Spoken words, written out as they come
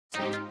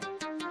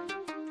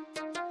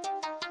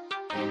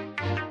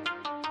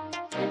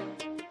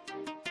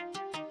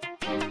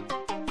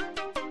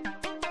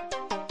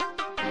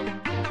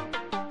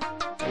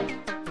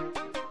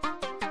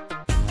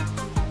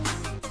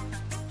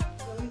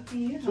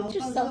Put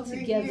yourself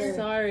together.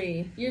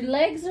 Sorry. Your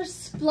legs are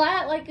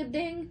splat like a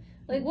ding.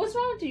 Like, what's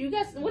wrong with you? You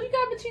guys, what do you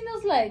got between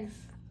those legs?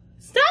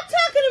 Stop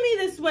talking to me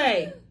this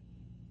way.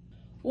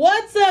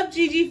 What's up,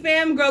 GG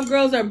fam? Grub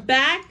Girls are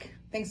back.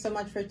 Thanks so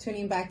much for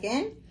tuning back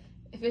in.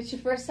 If it's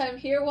your first time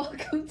here,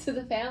 welcome to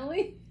the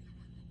family.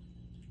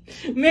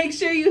 Make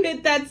sure you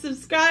hit that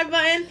subscribe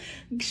button.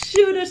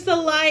 Shoot us a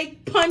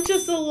like. Punch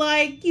us a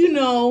like. You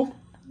know,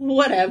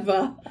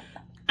 whatever.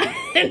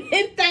 And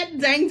hit that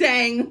dang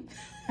dang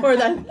for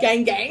the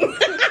gang gang. It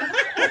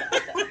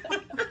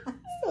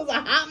was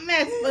a hot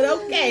mess, but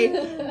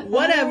okay.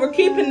 Whatever.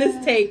 Keeping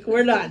this take.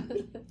 We're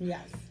done.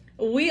 Yes.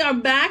 We are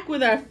back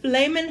with our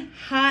Flamin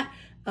Hot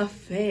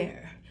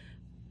affair.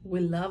 We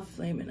love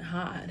Flamin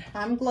Hot.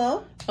 I'm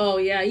Glow. Oh,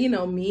 yeah. You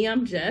know me.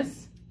 I'm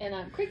Jess. And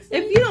I'm Crixie.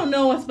 If you don't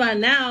know us by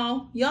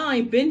now, y'all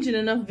ain't binging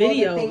enough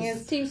videos. Well, the thing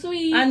is, Team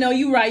Sweet. I know,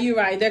 you're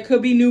right. There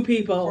could be new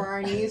people. for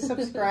our new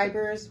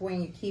subscribers,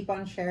 when you keep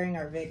on sharing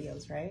our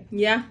videos, right?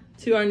 Yeah,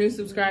 to our new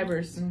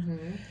subscribers.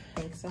 Mm-hmm.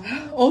 Thanks so much.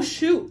 Oh,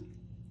 shoot.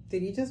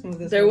 Did you just move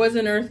this? There was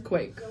an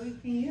earthquake.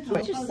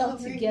 Put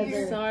yourself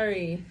together.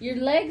 Sorry. Your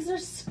legs are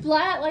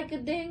splat like a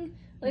ding.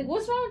 Like,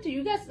 what's wrong with you?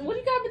 You guys, what do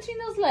you got between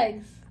those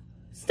legs?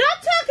 Stop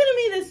talking to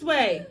me this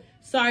way.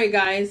 Sorry,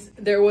 guys.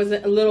 There was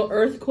a little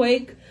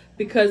earthquake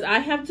because I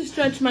have to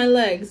stretch my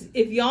legs.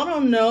 If y'all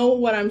don't know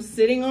what I'm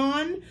sitting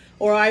on,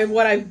 or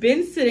what I've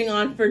been sitting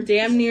on for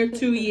damn near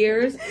 2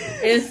 years,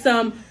 is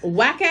some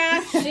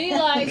whack-ass... She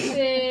likes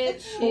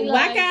it.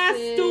 Whack-ass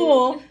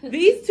stool.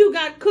 These two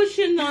got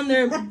cushions on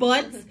their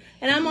butts,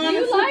 and I'm on.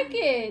 You like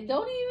it?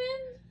 Don't even.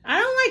 I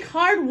don't like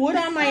hard wood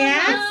on my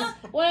ass.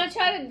 When I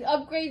try to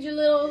upgrade your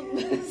little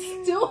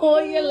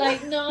stool, you're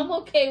like, no, I'm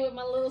okay with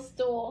my little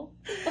stool.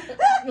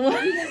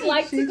 You just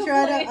like She to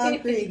tried complain. to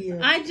upgrade you.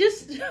 I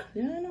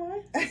know,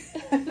 right?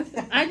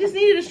 I just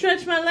needed to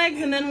stretch my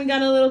legs, and then we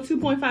got a little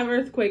 2.5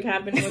 earthquake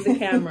happening with the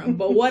camera.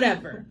 But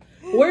whatever.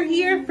 We're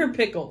here for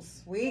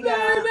pickles. We got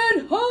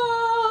Flamin' Hot.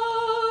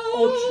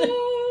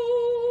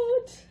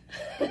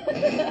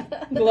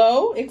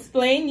 Glow,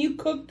 explain. You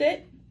cooked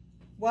it.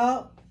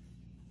 well.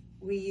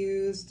 We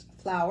used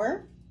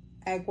flour,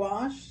 egg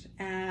wash,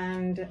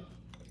 and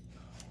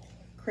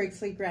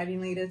Crixie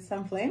granulated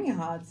some Flamin'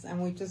 Hots,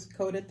 and we just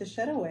coated the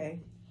shit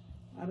away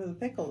out of the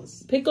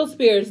pickles. Pickle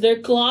spears.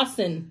 They're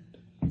Clausen.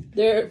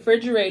 They're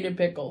refrigerated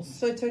pickles.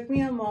 So it took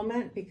me a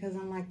moment because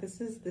I'm like, this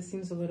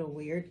seems a little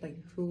weird. Like,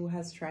 who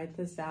has tried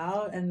this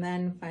out? And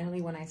then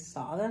finally, when I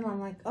saw them,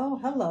 I'm like, oh,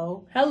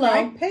 hello. Hello.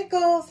 Fried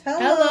pickles. Hello.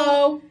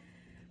 Hello.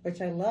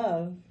 Which I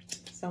love.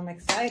 So I'm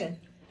excited.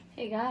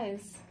 Hey,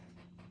 guys.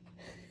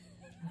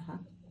 Uh-huh.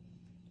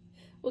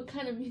 What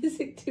kind of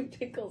music do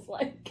pickles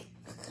like?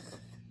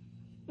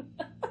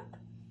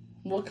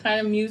 What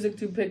kind of music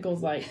do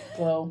pickles like,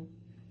 Glow?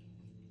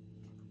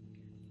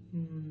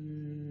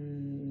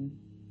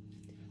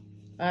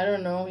 I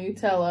don't know. You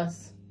tell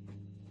us.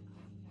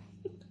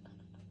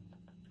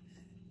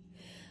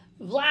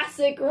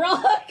 Vlasic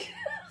rock.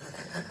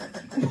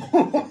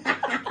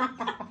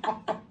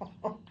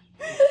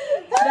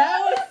 That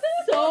was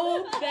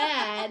so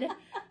bad.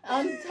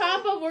 On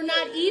top of we're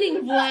not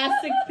eating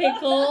Vlasic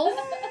pickles.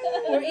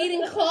 We're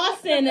eating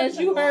Clausen, as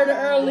you heard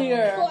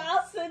earlier.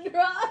 Clausen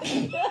rock.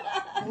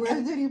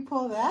 Where did you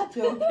pull that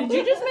joke? Did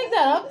you just make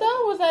that up,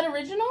 though? Was that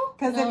original?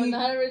 Because No,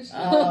 not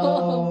original.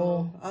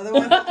 Oh.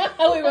 Otherwise,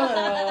 We were like,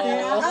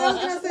 yeah, I was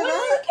gonna say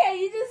that. Okay,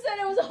 you just said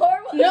it was a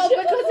horrible. no,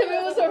 joke. because if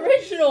it was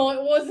original,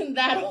 it wasn't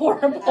that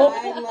horrible.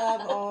 I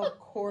love all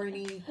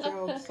corny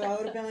jokes, so I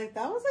would have been like,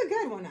 that was a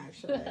good one,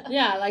 actually.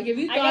 Yeah, like if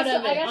you I thought got of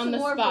some, I it got on some the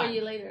more spot. for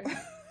you later.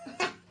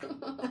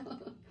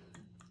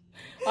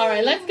 All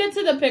right, let's get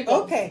to the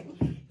pickles. Okay.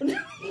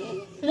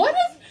 What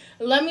is...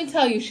 Let me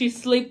tell you, she's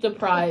sleep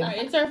deprived. All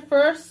right, it's our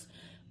first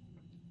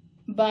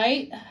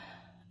bite.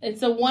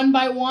 It's a one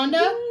bite Wanda.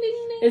 Ding,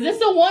 ding, ding. Is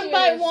this a one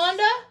bite Cheers.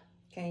 Wanda?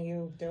 Can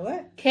you do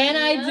it? Can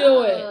I No.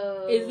 do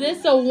it? Is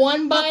this a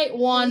one bite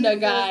Wanda,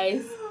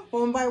 guys?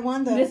 One by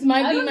one, though. This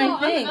might I be don't my know.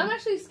 thing. I'm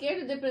actually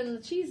scared to dip it in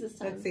the cheese this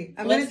time. Let's see.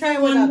 I'm Let's going to try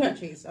do without one the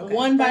cheese. Okay.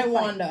 one by First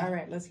bite. Wanda. All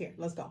right, let's hear.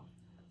 Let's go.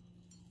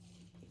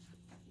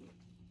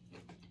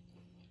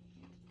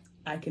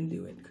 I can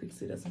do it.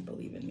 Crixie doesn't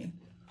believe in me.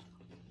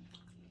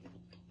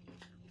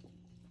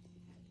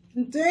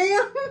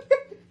 Damn.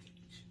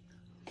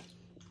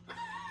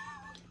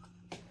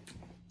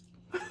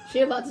 She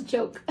about to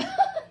choke.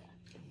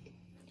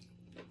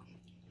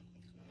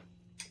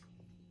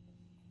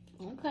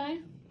 Okay.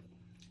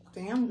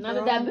 Damn. None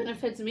of that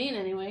benefits me in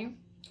any way.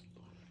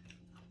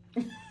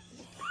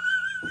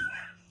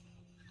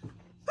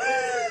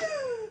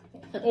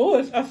 Oh,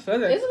 it's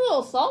acidic. It's a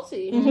little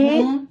salty.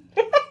 Mm-hmm.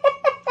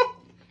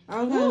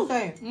 I was going to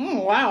say.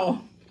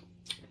 Wow.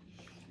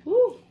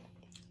 Ooh.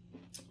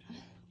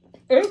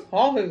 It's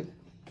heavy.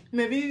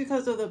 Maybe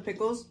because of the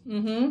pickles,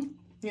 Mm-hmm.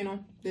 you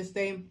know, they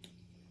stay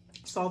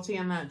salty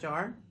in that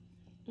jar.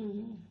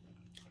 Mm-hmm.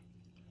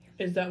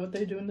 Is that what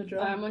they do in the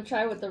jar? I'm going to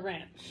try with the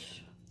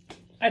ranch.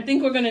 I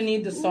think we're going to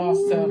need the sauce,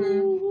 though.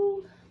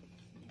 Ooh.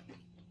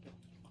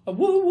 Woo,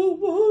 woo,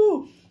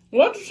 woo.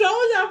 What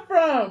show is that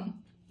from?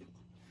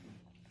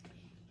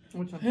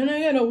 Which one? Can I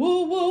get a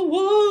woo woo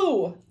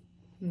woo?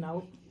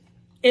 Nope.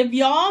 If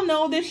y'all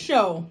know this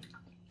show,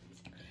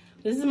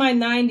 this is my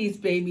 90s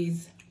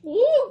babies. Woo!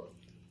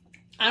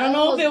 I don't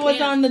know if it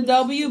was on the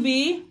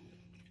WB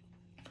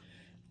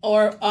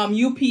or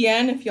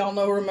UPN, if y'all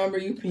know, remember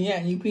UPN.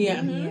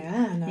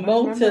 Yeah. No, I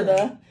Mo to remember.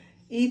 the,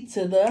 E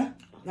to the,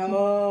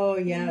 Oh,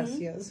 yes,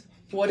 yes.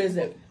 what is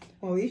it?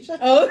 Alicia?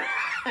 Oh,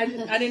 I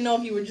didn't know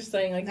if you were just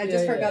saying like I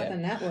just forgot the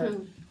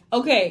network.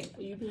 Okay.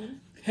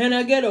 Can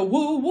I get a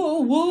woo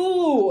woo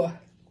woo?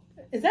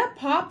 Is that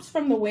Pops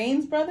from the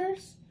Wayans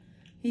brothers?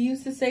 He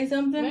used to say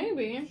something?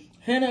 Maybe.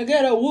 Can I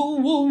get a woo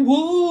woo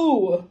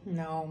woo?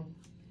 No.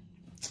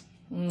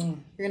 Mm.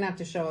 You're going to have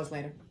to show us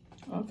later.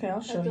 Okay, I'll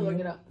I show have to you. look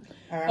it up.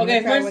 All right,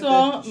 Okay, first of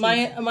all,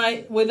 my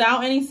my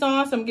without any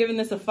sauce, I'm giving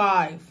this a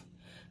 5.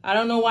 I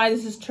don't know why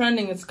this is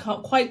trending. It's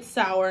quite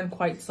sour and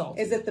quite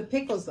salty. Is it the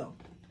pickles, though?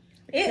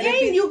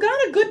 You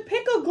got a good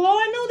pickle, Glow.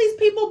 I know these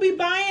people be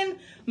buying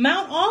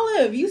Mount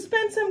Olive. You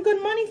spent some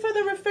good money for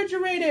the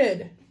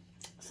refrigerated.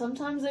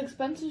 Sometimes the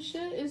expensive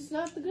shit is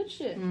not the good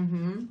shit.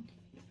 Mm-hmm.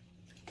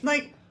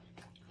 Like,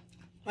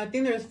 I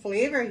think there's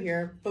flavor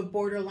here, but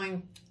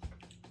borderline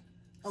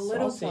a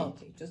little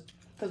salty. Just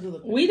because of the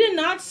pickle. We did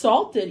not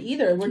salt it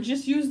either. We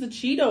just used the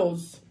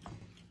Cheetos.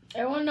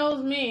 Everyone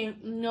knows me,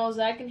 knows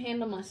I can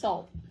handle my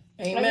salt.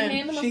 Amen. I can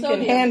handle my She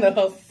sodium. can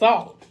handle her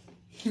salt.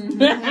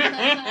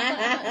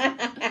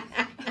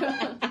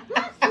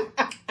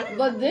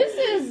 But this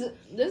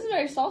is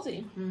very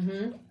salty.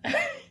 Mm-hmm.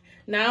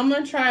 Now I'm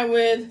gonna try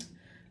with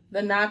the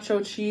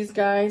nacho cheese,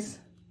 guys.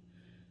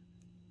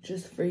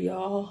 Just for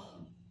y'all.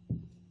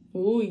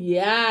 Ooh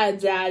yeah,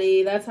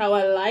 daddy. That's how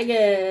I like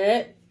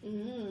it.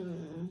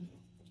 Mm.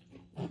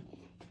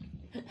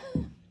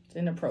 It's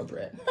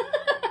inappropriate.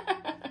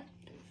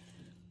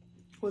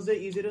 Was it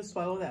easy to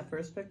swallow that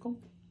first pickle?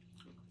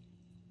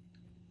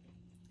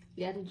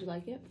 Yeah, did you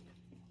like it?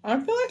 I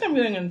feel like I'm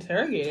getting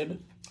interrogated.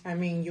 I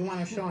mean, you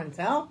want to show and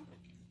tell?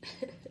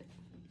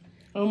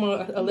 A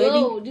lady.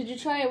 Whoa, did you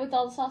try it with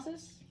all the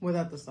sauces?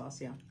 Without the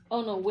sauce, yeah.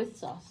 Oh no, with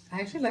sauce. I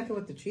actually like it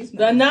with the cheese. The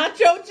better.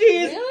 nacho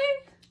cheese.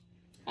 Really?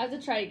 I have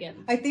to try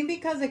again. I think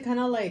because it kind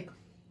of like,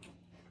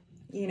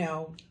 you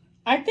know.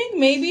 I think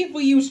maybe if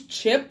we use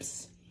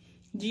chips,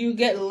 do you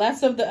get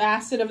less of the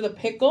acid of the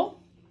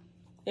pickle?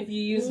 If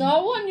you use...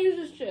 No one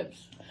uses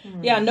chips.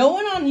 Yeah, no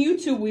one on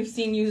YouTube we've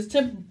seen uses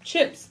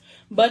chips.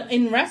 But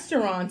in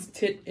restaurants...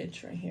 Tit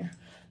itch right here.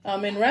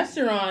 In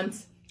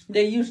restaurants,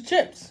 they use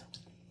chips.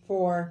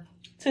 For?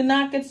 To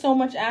not get so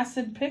much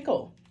acid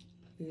pickle.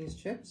 You use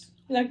chips?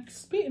 Like,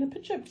 speaking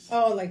of chips.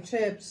 Oh, like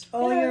chips.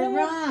 Oh, Yeah, you're yeah.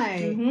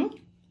 right. Mm-hmm.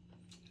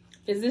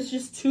 Is this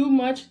just too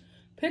much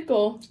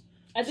pickle?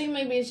 I think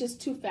maybe it's just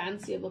too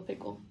fancy of a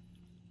pickle.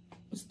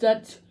 Is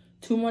that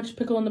too much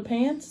pickle in the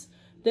pants?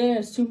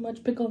 There's too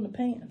much pickle in the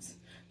pants.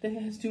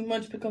 There's too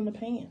much pickle in the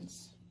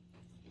pants.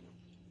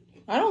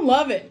 I don't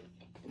love it.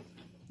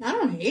 I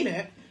don't hate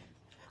it.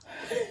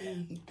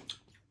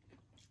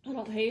 I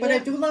don't hate But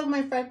it. I do love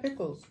my fried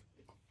pickles.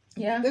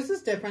 Yeah. This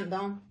is different,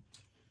 though.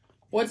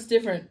 What's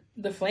different?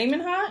 The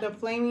Flamin' Hot? The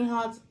Flaming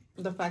Hots,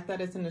 the fact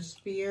that it's in a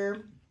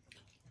spear.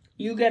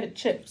 You get it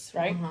chips,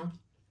 right? Uh-huh.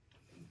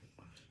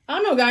 I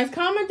don't know, guys.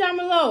 Comment down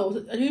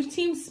below. Are you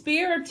team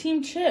spear or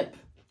team chip?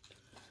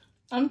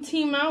 I'm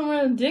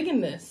really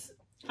digging this.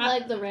 I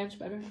like the ranch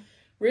better.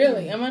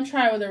 Really? I'm going to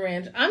try it with a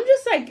ranch. I'm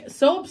just, like,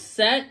 so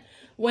upset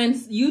when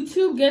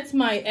YouTube gets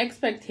my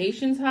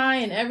expectations high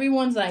and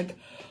everyone's like,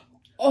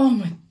 oh,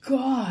 my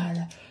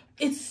God.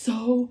 It's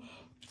so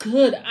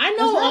good. I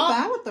know It's not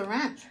bad with the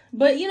ranch.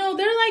 But, you know,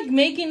 they're, like,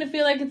 making it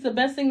feel like it's the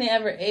best thing they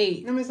ever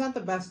ate. I mean, it's not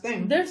the best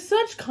thing. They're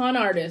such con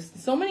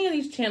artists. So many of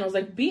these channels,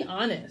 like, be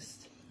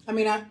honest. I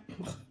mean, I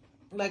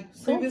like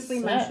So previously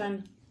upset.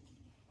 mentioned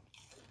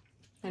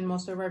in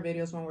most of our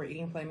videos when we're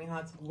eating Flaming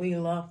Hots, we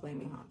love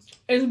Flaming Hots.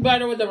 It's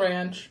better with the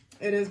ranch.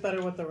 It is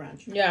better with the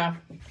ranch. Yeah,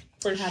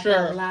 for Have sure.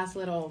 that last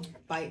little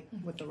bite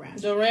with the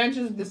ranch. The ranch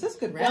is... This is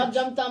good Y'all ranch.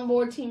 jumped on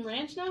board Team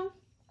Ranch now?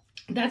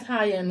 That's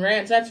high-end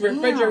ranch. That's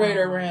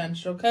refrigerator Yeah.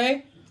 ranch,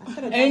 okay? I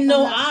should've Ain't jumped no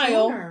on that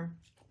aisle. sooner.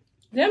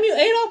 Damn, you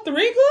ate all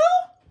 3, Glow?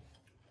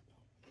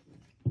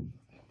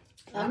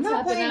 I'm not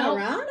tapping playing out.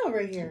 around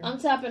over here. I'm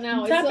tapping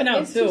out. I'm tapping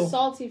out, it's too. too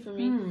salty for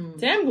me. Mm.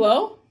 Damn,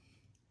 Glow.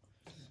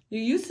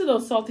 You're used to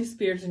those salty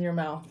spears in your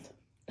mouth.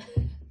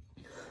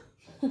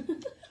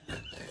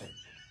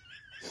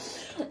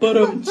 But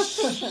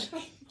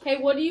Hey,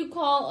 what do you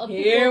call a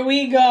pickle? here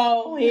we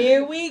go.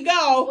 Here we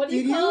go. What do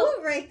Did you call?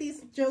 you write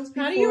these jokes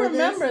before How do you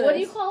remember this? What do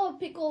you call a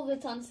pickle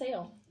that's on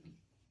sale?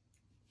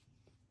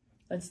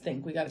 Let's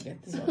think. We gotta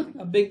get this one.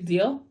 A big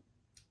deal?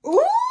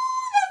 Ooh,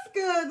 that's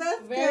good.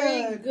 That's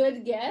Very good.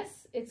 good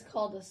guess. It's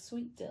called a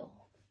sweet dill.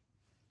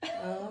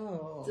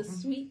 Oh. It's a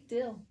sweet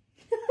dill.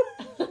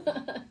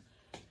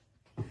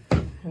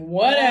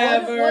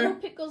 Whatever. What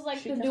do pickles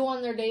like to do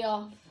on their day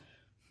off?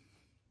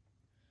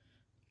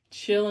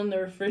 Chill in the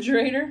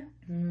refrigerator?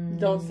 Mm.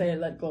 Don't say it,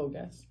 let go,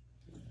 guys.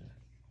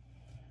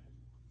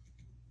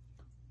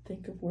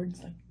 Think of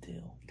words like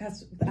dill.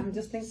 I'm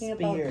just thinking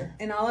Spear. about,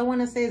 and all I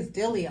want to say is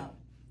Dillio.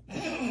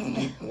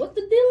 What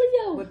the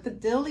dealio? With the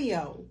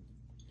Dillio.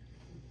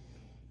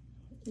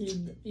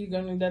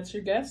 That's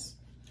your guess?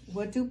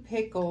 What do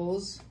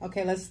pickles...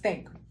 Okay, let's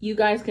think. You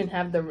guys can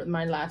have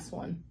my last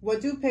one.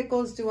 What do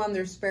pickles do on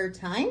their spare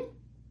time?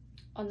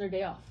 On their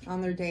day off.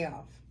 On their day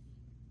off.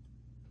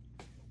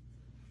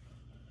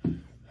 I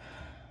don't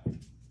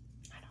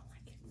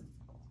like it.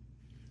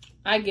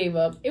 I gave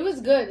up. It was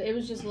good. It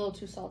was just a little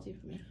too salty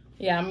for me.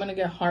 Yeah, I'm gonna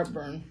get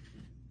heartburn.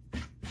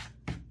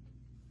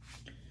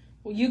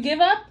 Will you give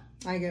up?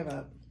 I give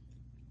up.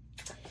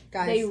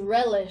 Guys. They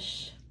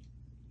relish.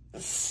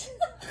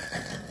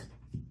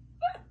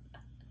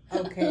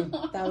 Okay,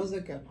 that was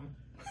a good one.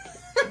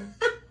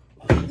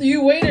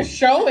 You way to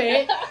show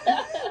it.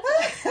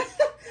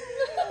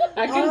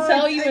 I can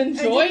tell you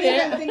enjoyed I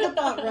didn't even it. think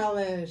about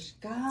relish.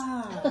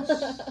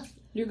 Gosh.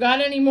 You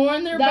got any more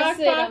in their back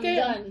pocket?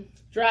 I'm done.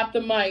 Drop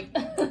the mic.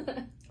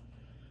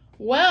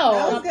 Well,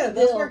 That was good.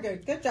 Those were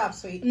good. Good job,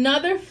 sweet.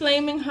 Another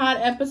Flaming Hot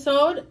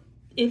episode.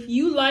 If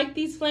you like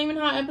these Flaming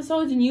Hot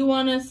episodes and you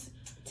want us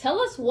Tell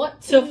us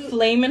what to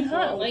Flaming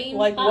Hot, Flame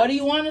like hot. what do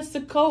you want us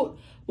to coat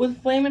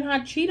with Flaming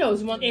Hot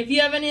Cheetos? If you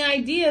have any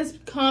ideas,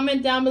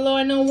 comment down below.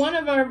 I know one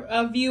of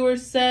our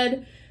viewers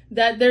said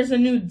that there's a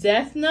new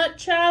Death Nut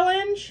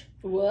challenge.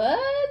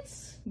 What?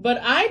 But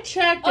I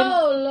checked. And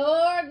Oh,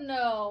 Lord,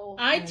 no.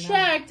 I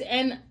checked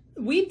and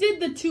we did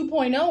the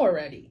 2.0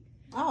 already.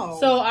 Oh.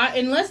 So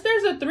unless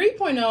there's a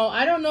 3.0,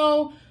 I don't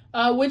know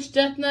which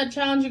Death Nut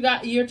challenge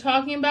you're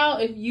talking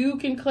about. If you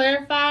can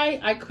clarify,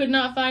 I could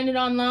not find it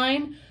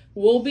online.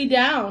 We'll be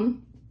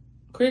down.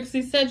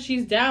 Crixie said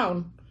she's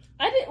down.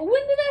 When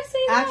did I say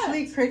that?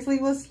 Actually,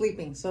 Crixley was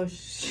sleeping, so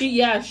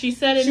She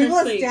said in she her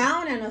was sleep.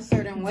 down in a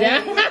certain way.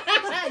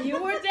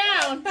 You were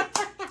down.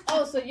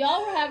 Oh, so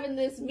y'all were having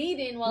this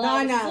meeting while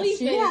I was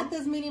sleeping. She had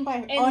this meeting by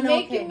her. And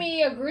making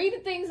me agree to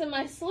things in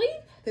my sleep?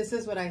 This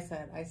is what I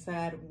said. I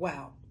said,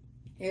 well,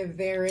 if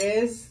there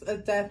is a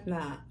Death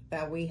Nut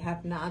that we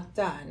have not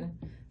done,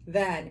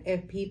 then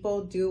if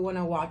people do want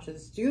to watch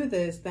us do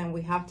this, then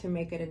we have to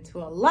make it into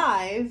a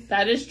live.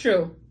 That is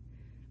true.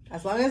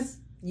 As long as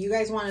you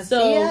guys want to see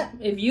So it.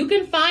 if you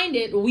can find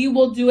it, we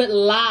will do it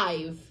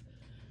live.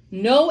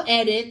 No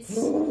edits.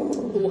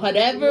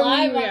 Whatever.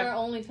 Live on our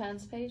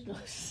OnlyFans page? No.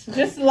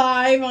 Just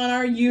live on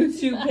our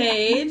YouTube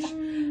page.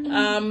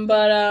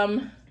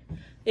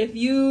 If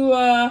you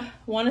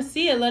want to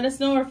see it, let us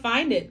know or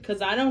find it.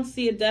 Because I don't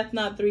see a Death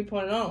Knot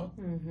 3.0.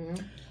 Mm-hmm.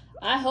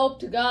 I hope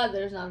to God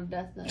there's not a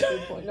Death Knot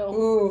 3.0.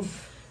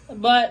 Oof.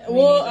 But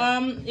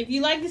if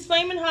you like these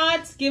Flamin'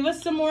 Hots, give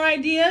us some more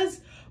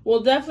ideas.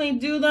 We'll definitely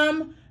do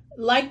them.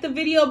 Like the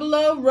video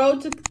below.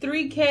 Road to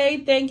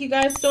 3K. Thank you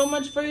guys so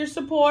much for your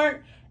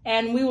support.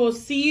 And we will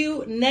see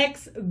you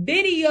next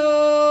video.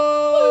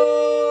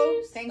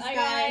 Thanks, Bye,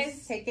 guys.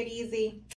 guys. Take it easy.